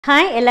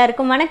Hi,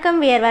 எல்லாருக்கும் வணக்கம்.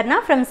 We are Varnaa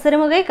from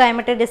Sirumugai,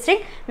 Coimbatore district.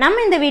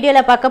 நம்ம இந்த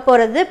வீடியோல பார்க்க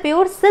போறது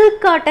pure silk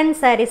cotton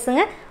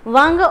sareesங்க.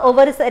 வாங்க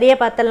ஒவ்வொரு சாரியை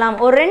பார்த்தலாம்.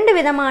 ஒரு ரெண்டு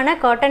விதமான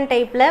காட்டன்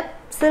டைப்ல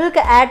silk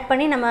ஆட்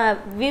பண்ணி நம்ம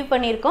வியூ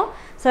பண்ணியிருக்கோம்.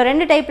 ஸோ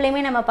ரெண்டு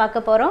டைப்லையுமே நம்ம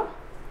பார்க்க போறோம்.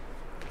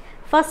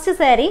 First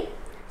sorry,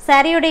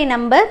 சாரியோடைய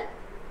number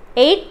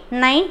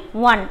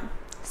 891.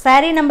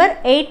 Sorry number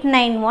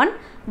 891.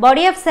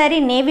 Body of sorry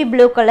navy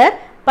blue colour,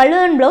 பல்லு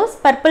அண்ட் ப்ளவுஸ்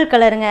பர்பிள்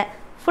கலருங்க.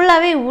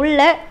 ஃபுல்லாகவே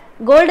உள்ள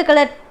கோல்டு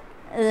கலர்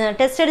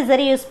டெஸ்டட்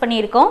சரி யூஸ்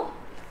பண்ணியிருக்கோம்.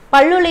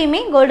 பல்லுலையுமே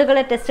கோல்டு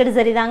கலர் டெஸ்டட்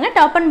சரி தாங்க.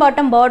 டாப் அண்ட்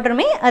பாட்டம்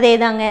பார்டருமே அதே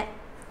தாங்க.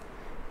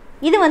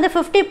 இது வந்து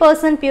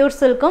 50% பியூர்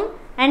சில்க்கும்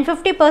அண்ட்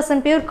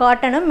 50% பியூர்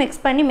காட்டனும்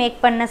மிக்ஸ் பண்ணி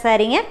மேக் பண்ண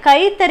சாரீங்க.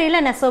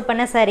 கைத்தறியில் நெசவு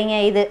பண்ண சாரீங்க.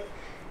 இது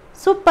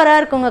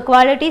சூப்பராக இருக்குங்க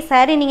குவாலிட்டி.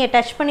 சாரீ நீங்கள்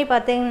டச் பண்ணி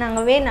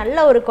பார்த்தீங்கன்னாவே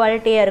நல்ல ஒரு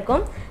குவாலிட்டியாக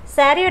இருக்கும்.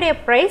 சாரியோடைய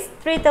price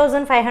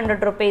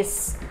 3500 rupees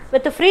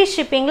with free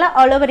ஷிப்பிங்கில்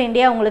all over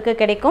India உங்களுக்கு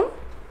கிடைக்கும்.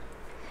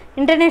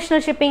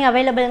 International shipping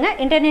அவைலபிளுங்க.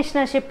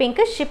 International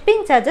ஷிப்பிங்க்கு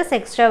shipping charges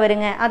extra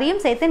வருங்க.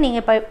 அதையும் சேர்த்து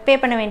நீங்கள் பே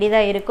பண்ண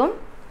வேண்டியதாக இருக்கும்.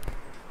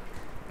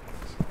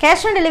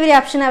 Cash on delivery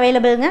option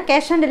அவைலபிளுங்க.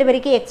 Cash on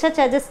டெலிவரிக்கு எக்ஸ்ட்ரா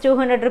சார்ஜஸ்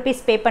 200 rupees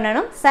பே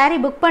பண்ணணும். சாரீ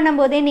புக்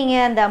பண்ணும்போதே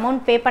நீங்கள் அந்த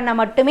அமௌண்ட் பே பண்ணால்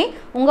மட்டுமே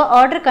உங்கள்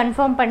ஆர்டர்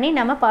கன்ஃபார்ம் பண்ணி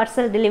நம்ம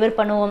பார்சல் டெலிவர்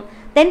பண்ணுவோம்.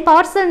 தென்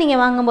பார்சல்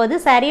நீங்கள் வாங்கும்போது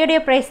சாரியோடைய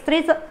ப்ரைஸ்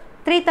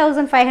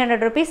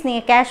 3500 rupees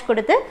நீங்கள் கேஷ்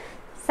கொடுத்து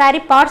சாரீ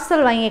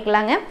பார்சல்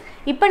வாங்கிக்கலாங்க.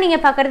 இப்போ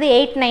நீங்கள் பார்க்குறது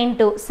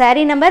 892.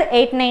 சாரீ நம்பர்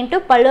 892.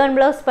 பல்லு and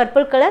blouse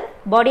purple colour,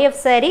 body of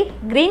sari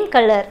green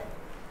colour.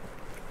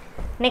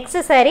 Next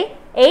sari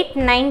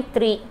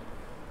 893.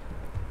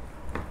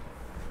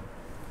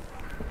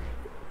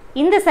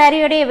 இந்த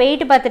சாரியோடைய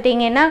வெயிட்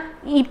பார்த்துட்டிங்கன்னா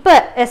இப்போ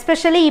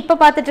எஸ்பெஷலி இப்போ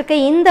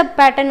பார்த்துட்ருக்க இந்த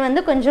பேட்டர்ன்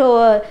வந்து கொஞ்சம்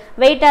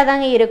வெயிட்டாக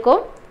தாங்க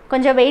இருக்கும்.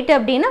 கொஞ்சம் வெயிட்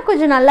அப்படின்னா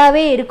கொஞ்சம்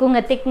நல்லாவே இருக்குங்க.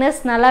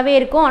 திக்னஸ் நல்லாவே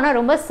இருக்கும். ஆனால்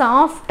ரொம்ப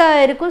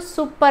சாஃப்டாக இருக்கும்.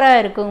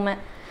 சூப்பராக இருக்குங்க.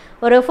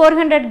 ஒரு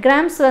 400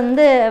 grams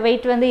வந்து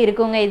வெயிட் வந்து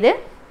இருக்குங்க. இது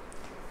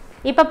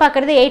இப்போ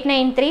பார்க்குறது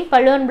 893.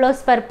 பல்லு and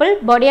blouse purple,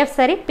 body of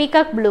sorry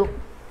peacock blue.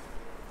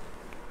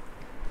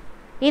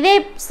 இதே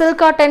சில்க்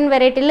காட்டன்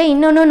வெரைட்டியில்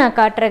இன்னொன்று நான்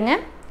காட்டுறேங்க.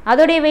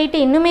 அதோடைய வெயிட்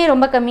இன்னுமே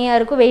ரொம்ப கம்மியாக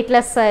இருக்கும்.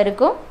 வெயிட்லெஸ்ஸாக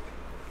இருக்கும்.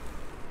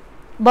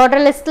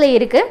 பார்டர்லெஸ்ஸில்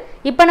இருக்குது.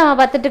 இப்போ நம்ம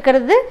பார்த்துட்டு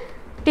இருக்கிறது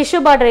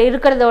டிஷ்யூ பார்டர்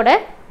இருக்கிறதோட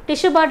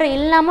டிஷ்யூ பார்டர்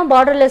இல்லாமல்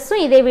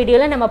பார்டர்லெஸ்ஸும் இதே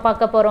வீடியோவில் நம்ம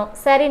பார்க்க போகிறோம்.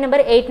 சாரீ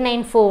நம்பர்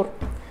 894.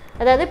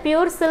 அதாவது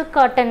பியூர் சில்க்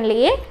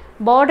காட்டன்லேயே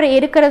பார்டர்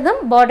இருக்கிறதும்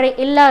பார்டர்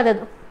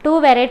இல்லாததும் 2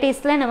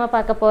 வெரைட்டிஸில் நம்ம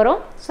பார்க்க போகிறோம்.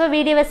 ஸோ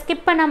வீடியோவை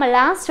ஸ்கிப் பண்ணாமல்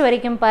லாஸ்ட்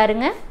வரைக்கும்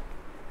பாருங்கள்.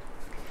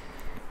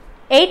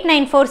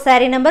 894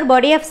 sari number.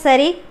 Body of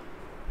sari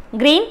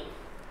green,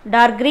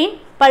 dark green,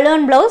 பல்லு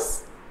and blouse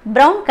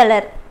brown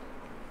colour.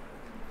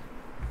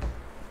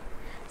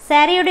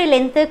 சாரியோடைய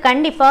length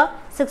கண்டிப்பாக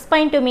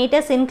 6.2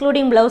 meters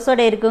இன்க்ளூடிங்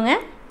ப்ளவுஸோடு இருக்குங்க.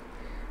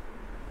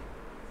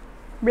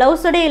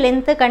 ப்ளவுஸோடைய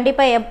லென்த்து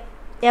கண்டிப்பாக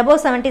above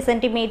 70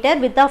 cm,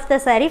 width of the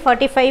saree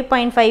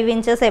 45.5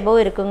 inches above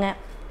இருக்குங்க.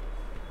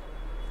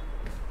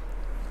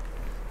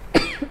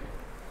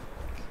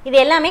 இது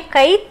எல்லாமே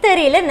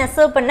கைத்தறியில்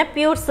நெசவு பண்ண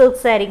pure silk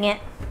சாரீங்க.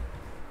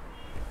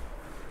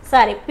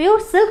 Sorry,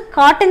 pure silk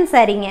cotton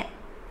சாரீங்க.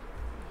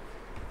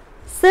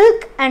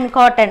 Silk and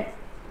cotton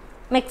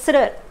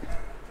mixed.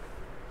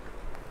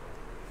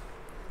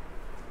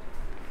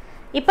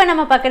 இப்போ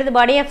நம்ம பார்க்குறது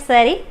body of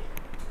sari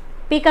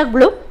peacock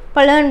blue,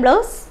 பல்லு and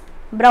blouse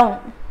brown.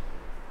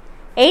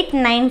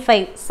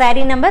 895.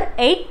 Sari number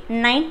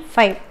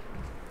 895.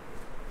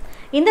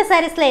 இந்த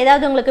சாரீஸில்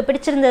ஏதாவது உங்களுக்கு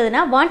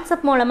பிடிச்சிருந்ததுன்னா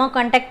வாட்ஸ்அப் மூலமாக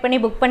கான்டாக்ட் பண்ணி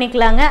புக்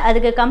பண்ணிக்கலாங்க.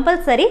 அதுக்கு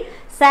கம்பல்சரி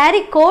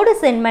சாரீ கோடு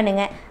சென்ட்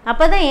பண்ணுங்க.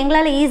 அப்போ தான்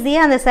எங்களால்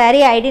ஈஸியாக அந்த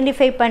சாரியை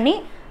ஐடென்டிஃபை பண்ணி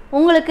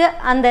உங்களுக்கு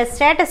அந்த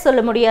ஸ்டேட்டஸ்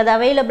சொல்ல முடியும். அது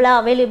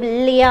அவைலபிள்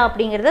இல்லையா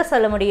அப்படிங்கிறத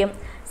சொல்ல முடியும்.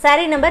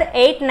 சாரீ நம்பர்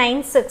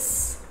 896.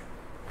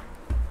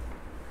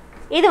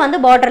 இது வந்து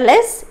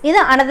பார்டர்லெஸ். இது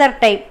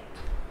அனதர் டைப்.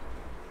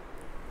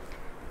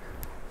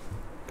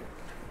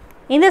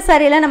 இந்த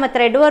சாரியில் நம்ம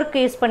த்ரெட் ஒர்க்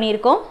யூஸ்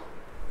பண்ணியிருக்கோம்.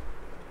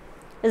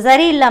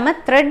 சரி இல்லாமல்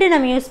த்ரெட்டு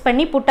நம்ம யூஸ்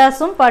பண்ணி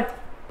புட்டாஸும்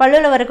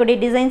பல்லுவில் வரக்கூடிய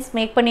டிசைன்ஸ்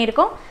மேக்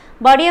பண்ணியிருக்கோம்.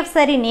 Body of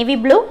sorry navy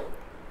blue,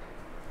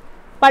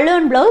 பல்லு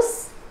அண்ட் ப்ளவுஸ்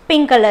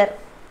பிங்க் கலர்.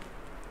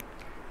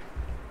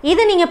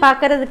 இது நீங்கள்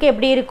பார்க்குறதுக்கு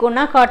எப்படி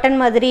இருக்கும்னா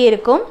காட்டன் மாதிரி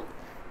இருக்கும்.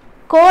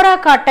 கோரா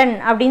காட்டன்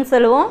அப்படின்னு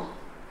சொல்லுவோம்.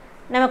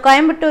 நம்ம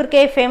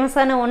கோயம்புத்தூருக்கே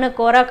ஃபேமஸான ஒன்று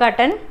கோரா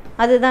காட்டன்.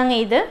 அதுதாங்க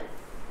இது.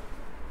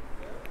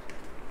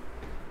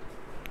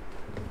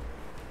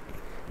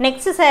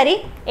 நெக்ஸ்ட் சாரீ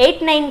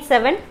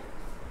 897.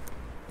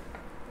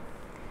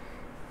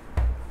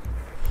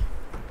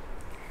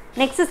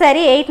 நெக்ஸ்ட்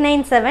சாரீ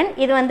 897.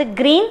 இது வந்து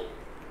green.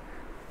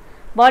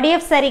 Body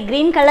of sari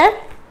green colour.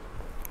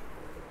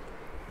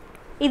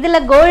 இதில்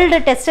கோல்டு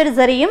டெஸ்டட்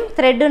சரியும்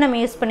த்ரெட்டும் நம்ம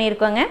யூஸ்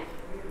பண்ணியிருக்கோங்க.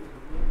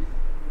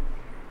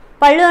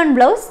 பல்லு and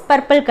blouse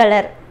purple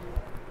colour.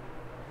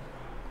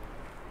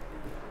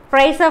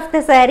 Price of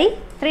the sari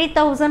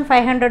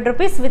 3500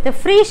 rupees with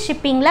free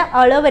ஷிப்பிங்கில்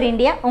all over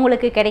India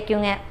உங்களுக்கு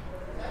கிடைக்குங்க.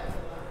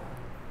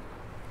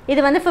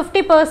 இது வந்து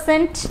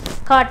 50%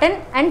 cotton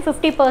and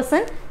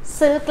 50%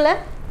 சில்கில்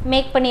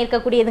make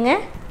பண்ணியிருக்கக்கூடியதுங்க.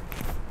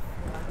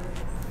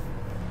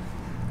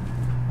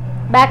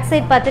 Back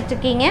side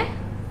பார்த்துட்ருக்கீங்க.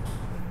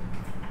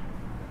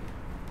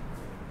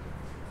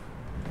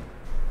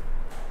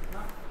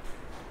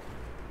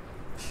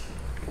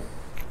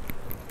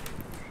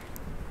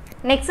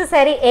 Next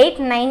saree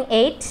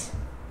 898.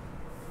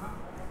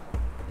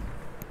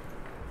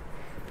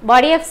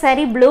 Body of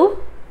saree blue.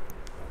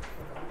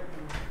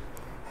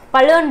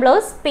 Pallu and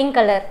blouse pink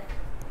color.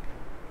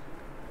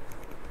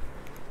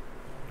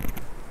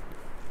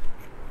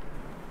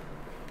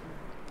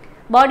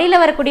 Body la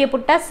varakuriya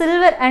putta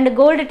silver and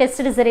gold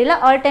tested saree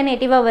la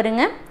alternative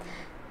varunga.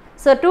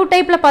 So two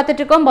type la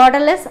paathutirukom,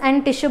 borderless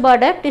and tissue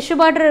border. Tissue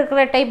border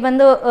irukra type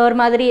vandu or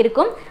madiri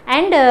irukum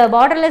and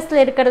borderless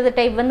la irukradhu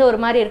type vandu or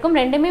mari irukum.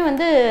 Rendume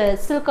vandu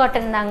silk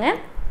cotton daanga.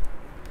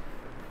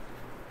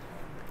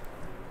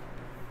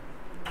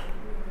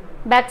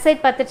 Back side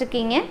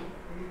paathutirukeenga.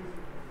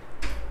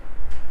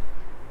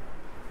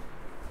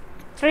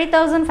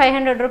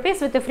 3500 rupees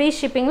with free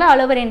shipping la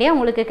all over India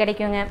உங்களுக்கு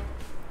கிடைக்குங்க.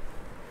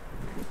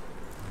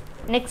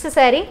 Next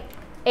saree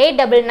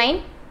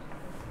 899.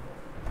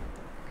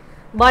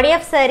 Body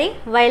of saree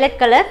violet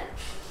color.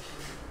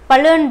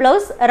 Pallu and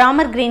blouse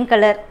ramar green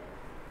color.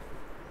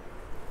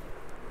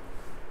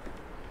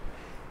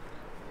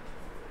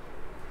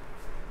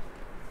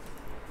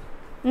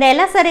 இந்த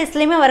எல்லா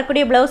sareesலயுமே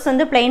வரக்கூடிய blouse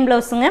வந்து plain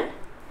blouseங்க.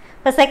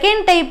 இப்போ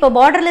second type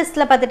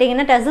பார்டர்லெஸ்ல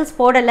பார்த்துட்டீங்கன்னா tassels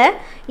போடலை.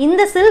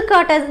 இந்த சில்க்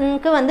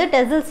காட்டனுக்கு வந்து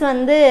டசல்ஸ்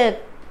வந்து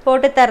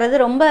போட்டு தர்றது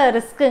ரொம்ப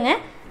ரிஸ்க்குங்க.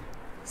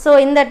 ஸோ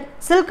இந்த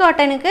சில்க்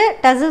காட்டனுக்கு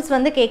டசல்ஸ்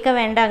வந்து கேட்க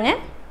வேண்டாங்க.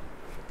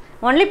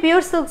 ஒன்லி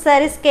பியூர் சில்க்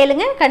சாரீஸ்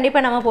கேளுங்க,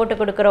 கண்டிப்பாக நம்ம போட்டு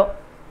கொடுக்குறோம்.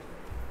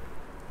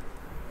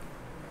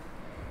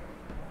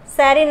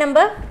 சாரீ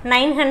நம்பர்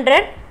 900.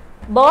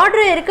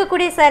 பார்டர்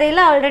இருக்கக்கூடிய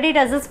சாரியில் ஆல்ரெடி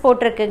டசல்ஸ்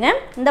போட்டிருக்குங்க.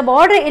 இந்த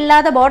பார்டர்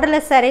இல்லாத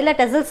பார்டர்லெஸ் சாரியில்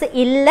டசல்ஸ்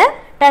இல்லை.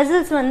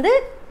 டசல்ஸ் வந்து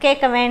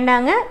கேட்க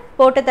வேண்டாங்க,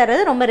 போட்டு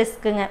தர்றது ரொம்ப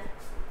ரிஸ்க்குங்க.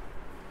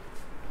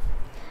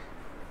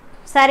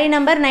 Sari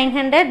number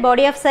 900.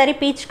 Body of sari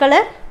peach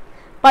colour.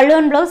 பல்லு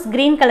அண்ட் ப்ளவுஸ்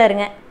க்ரீன்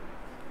கலருங்க.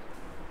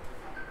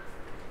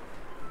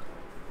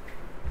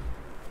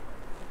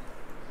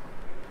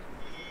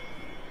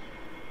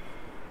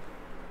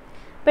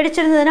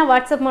 பிடிச்சிருந்ததுன்னா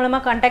வாட்ஸ்அப்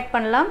மூலமாக காண்டாக்ட்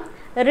பண்ணலாம்.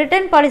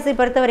 ரிட்டர்ன் பாலிசி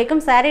பொறுத்த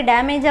வரைக்கும் சாரீ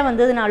டேமேஜாக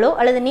வந்ததுனாலோ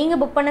அல்லது நீங்கள்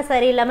புக் பண்ண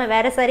சாரீ இல்லாமல்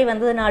வேறு சாரீ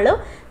வந்ததுனாலோ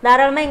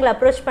தாராளமாக எங்களை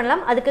அப்ரோச்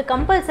பண்ணலாம். அதுக்கு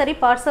கம்பல்சரி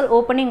பார்சல்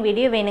ஓப்பனிங்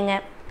வீடியோ வேணுங்க.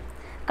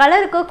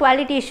 கலருக்கோ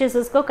குவாலிட்டி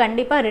இஷ்யூஸஸ்க்கோ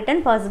கண்டிப்பாக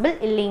ரிட்டர்ன் பாசிபிள்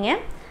இல்லைங்க.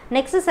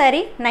 நெக்ஸ்ட்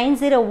சாரீ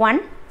 901.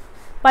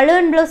 பல்லு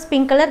and blouse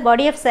pink colour.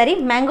 Body of sari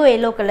mango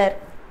yellow colour.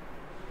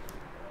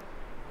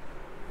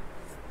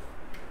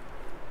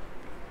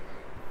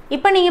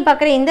 இப்போ நீங்கள்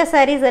பார்க்குற இந்த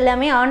சாரீஸ்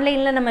எல்லாமே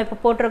ஆன்லைனில் நம்ம இப்போ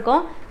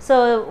போட்டிருக்கோம். ஸோ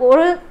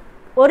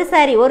ஒரு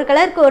சாரீ, ஒரு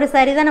கலருக்கு ஒரு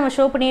சாரீ தான் நம்ம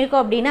ஷோ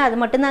பண்ணியிருக்கோம் அப்படின்னா அது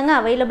மட்டும்தாங்க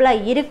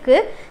அவைலபிளாக இருக்குது.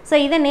 ஸோ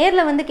இதை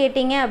நேரில் வந்து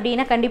கேட்டிங்க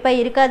அப்படின்னா கண்டிப்பாக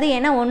இருக்காது.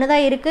 ஏன்னா ஒன்று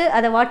தான் இருக்குது,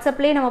 அதை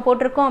வாட்ஸ்அப்லேயே நம்ம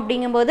போட்டிருக்கோம்.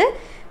 அப்படிங்கும்போது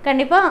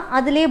கண்டிப்பாக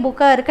அதுலேயே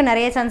புக்காக இருக்க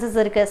நிறைய சான்சஸ்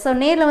இருக்குது. ஸோ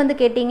நேரில் வந்து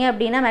கேட்டிங்க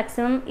அப்படின்னா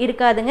மேக்ஸிமம்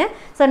இருக்காதுங்க.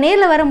 ஸோ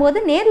நேரில்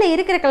வரும்போது நேரில்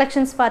இருக்கிற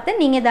கலெக்ஷன்ஸ் பார்த்து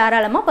நீங்கள்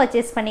தாராளமாக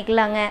பர்ச்சேஸ்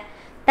பண்ணிக்கலாங்க.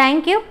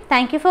 தேங்க்யூ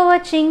ஃபார்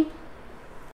வாட்சிங்.